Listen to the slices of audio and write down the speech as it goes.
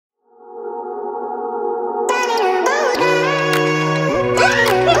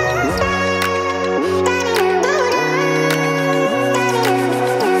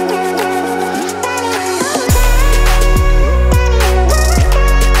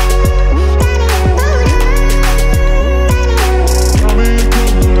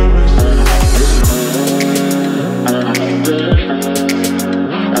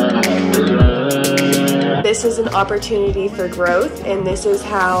opportunity for growth, and this is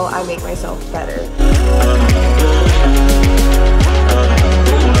how I make myself better.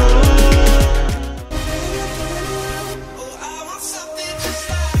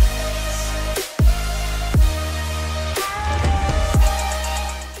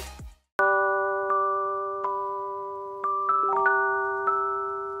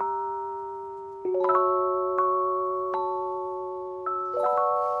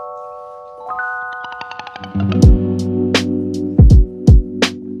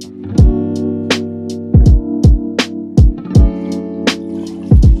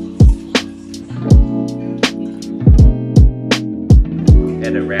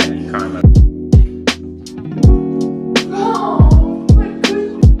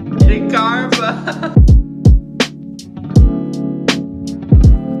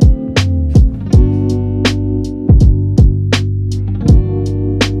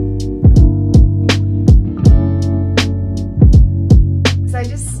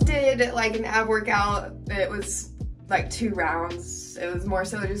 Like an ab workout. It was like 2 rounds. It was more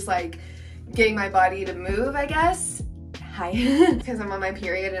so just like getting my body to move, I guess. Hi. Because I'm on my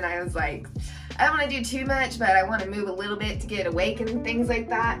period and I was like, I don't want to do too much, but I want to move a little bit to get awake and things like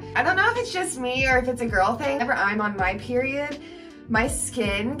that. I don't know if it's just me or if it's a girl thing. Whenever I'm on my period, my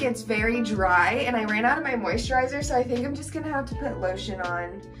skin gets very dry and I ran out of my moisturizer, so I think I'm just gonna have to put lotion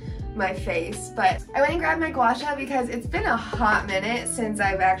on my face. But I went and grabbed my gua sha because it's been a hot minute since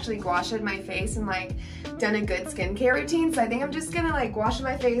I've actually gua sha'd my face and like done a good skincare routine, so I think I'm just gonna like gua sha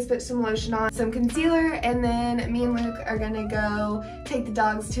my face, put some lotion on, some concealer, and then me and Luke are gonna go take the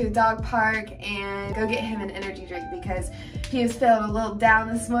dogs to a dog park and go get him an energy drink because he was feeling a little down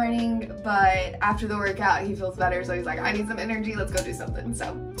this morning, but after the workout he feels better, so he's like, I need some energy, let's go do something.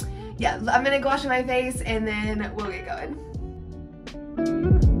 So yeah, I'm gonna gua sha my face and then we'll get going.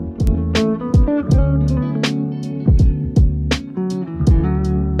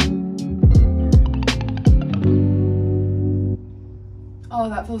 Oh,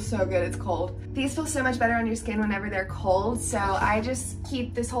 that feels so good. It's cold. These feel so much better on your skin whenever they're cold, so I just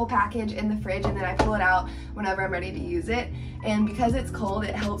keep this whole package in the fridge and then I pull it out whenever I'm ready to use it. And because it's cold,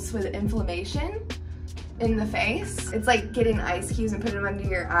 it helps with inflammation in the face. It's like getting ice cubes and putting them under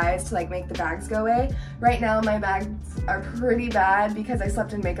your eyes to like make the bags go away. Right now my bags are pretty bad because I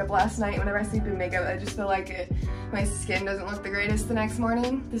slept in makeup last night. Whenever I sleep in makeup, I just feel like my skin doesn't look the greatest the next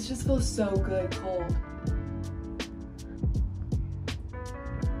morning. This just feels so good cold.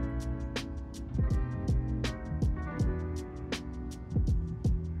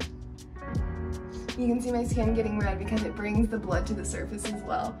 You can see my skin getting red because it brings the blood to the surface as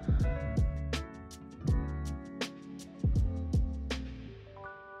well.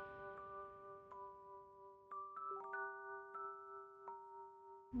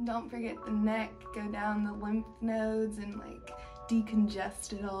 Don't forget the neck, go down the lymph nodes and like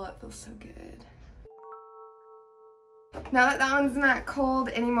decongest it all. It feels so good. Now that that one's not cold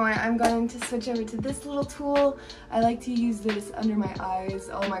anymore, I'm going to switch over to this little tool. I like to use this under my eyes.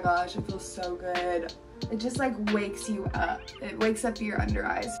 Oh my gosh, it feels so good. It just like wakes you up. It wakes up your under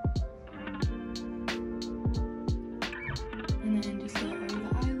eyes. And then just go over the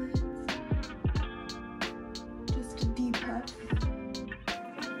eyelids. Just a deep puff.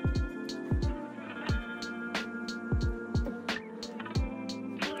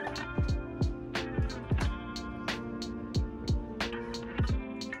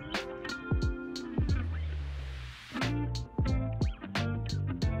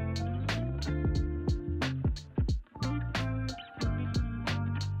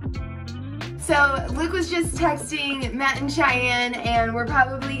 So Luke was just texting Matt and Cheyenne, and we're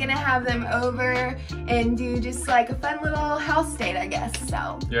probably gonna have them over and do just like a fun little house date, I guess.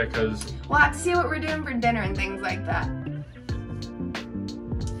 So yeah, because we'll have to see what we're doing for dinner and things like that.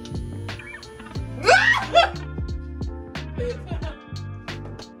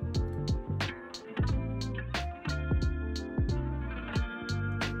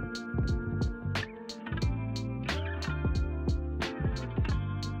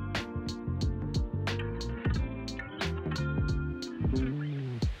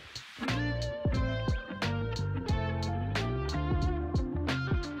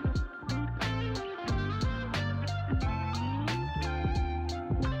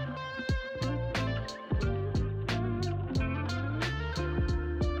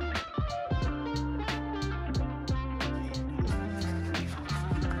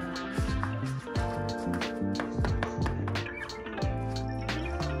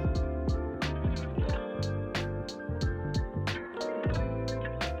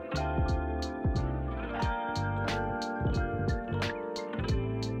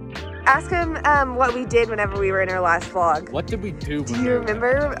 Ask him what we did whenever we were in our last vlog. What did we do? Do you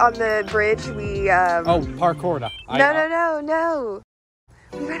remember on the bridge we Oh, parkour. No.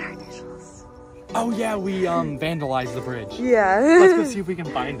 We read our initials. Oh yeah, we vandalized the bridge. Yeah. Let's go see if we can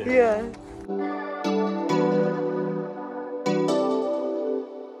find it. Yeah.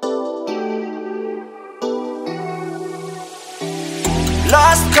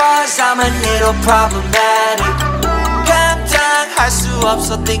 Lost cause I'm a little problematic. 감당할 수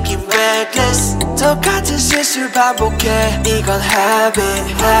없어 thinking reckless. 똑같은 실수를 반복해. 이건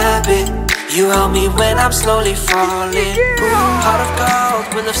habit. You help me when I'm slowly falling. Heart of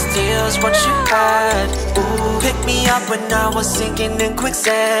gold, will of steel is what you had. Pick me up when I was sinking in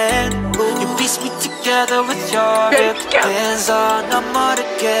quicksand. You piece me together with your hands on. I'm more to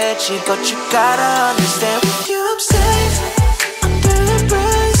get you, but you gotta understand. With you I'm safe.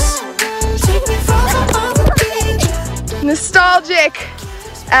 Nostalgic.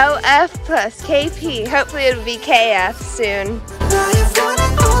 LF plus KP. Hopefully it'll be KF soon.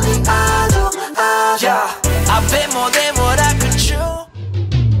 Yeah, I bet more than what I could chew.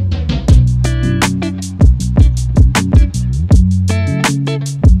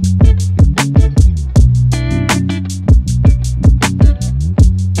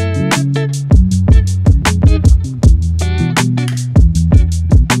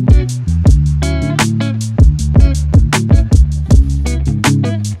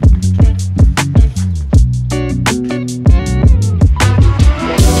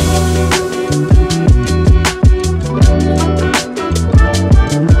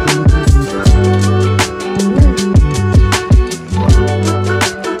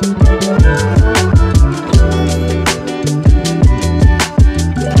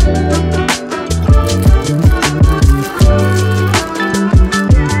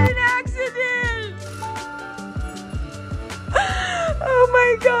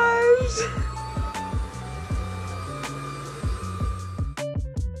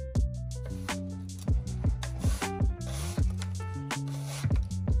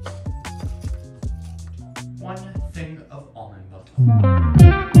 One thing of almond milk.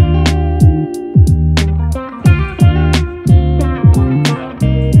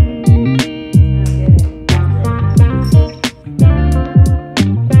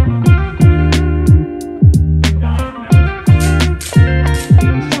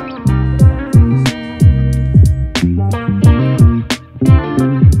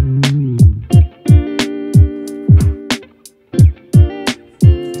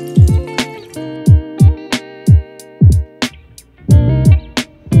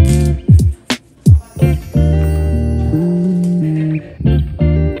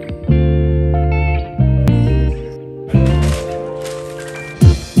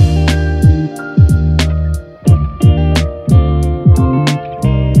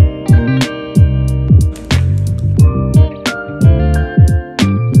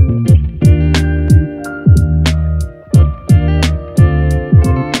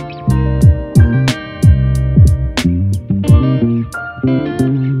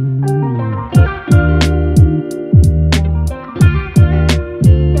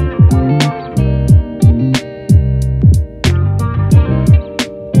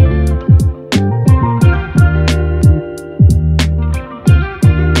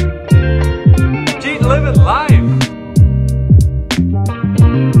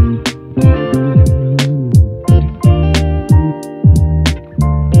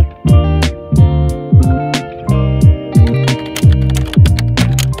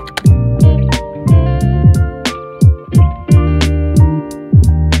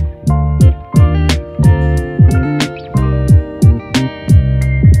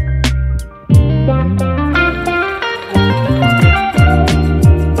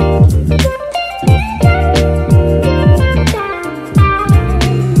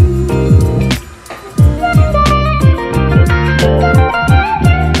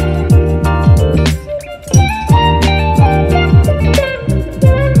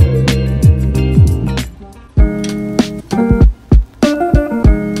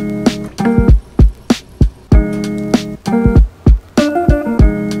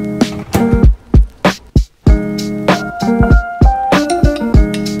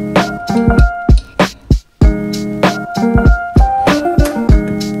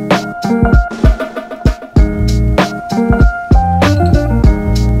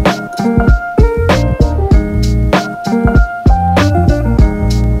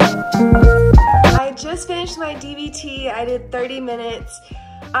 I did 30 minutes.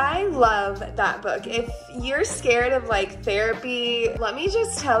 I love that book. If you're scared of like therapy, let me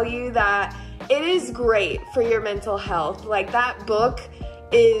just tell you that it is great for your mental health. Like that book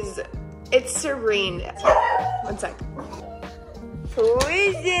it's serene. One sec. Who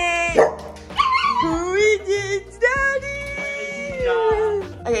is it? Who is it? It's Daddy!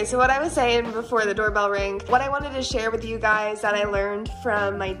 Okay, so what I was saying before the doorbell rang, what I wanted to share with you guys that I learned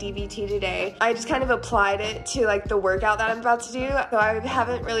from my DVT today, I just kind of applied it to like the workout that I'm about to do. So I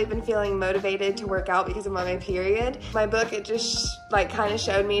haven't really been feeling motivated to work out because I'm on my period. My book, it just like kind of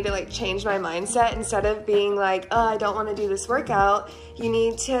showed me to like change my mindset. Instead of being like, oh, I don't want to do this workout, you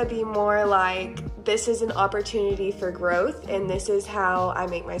need to be more like, this is an opportunity for growth and this is how I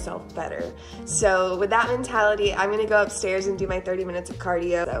make myself better. So with that mentality, I'm gonna go upstairs and do my 30 minutes of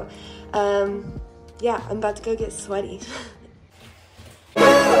cardio. So yeah, I'm about to go get sweaty.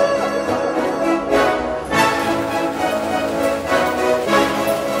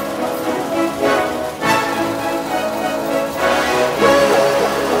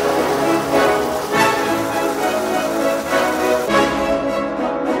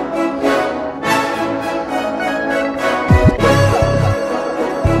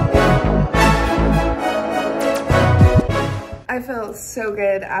 I felt so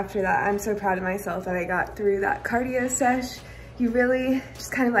good after that. I'm so proud of myself that I got through that cardio sesh. You really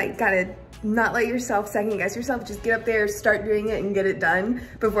just kind of like gotta not let yourself second guess yourself. Just get up there, start doing it and get it done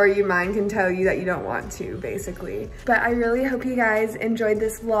before your mind can tell you that you don't want to, basically. But I really hope you guys enjoyed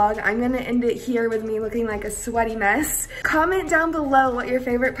this vlog. I'm gonna end it here with me looking like a sweaty mess. Comment down below what your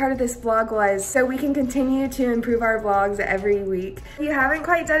favorite part of this vlog was so we can continue to improve our vlogs every week. If you haven't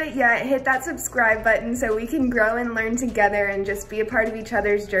quite done it yet, hit that subscribe button so we can grow and learn together and just be a part of each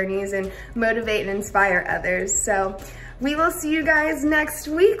other's journeys and motivate and inspire others. So we will see you guys next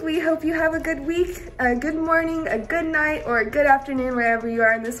week. We hope you have a good week, a good morning, a good night, or a good afternoon, wherever you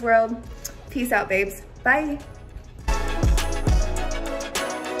are in this world. Peace out, babes. Bye.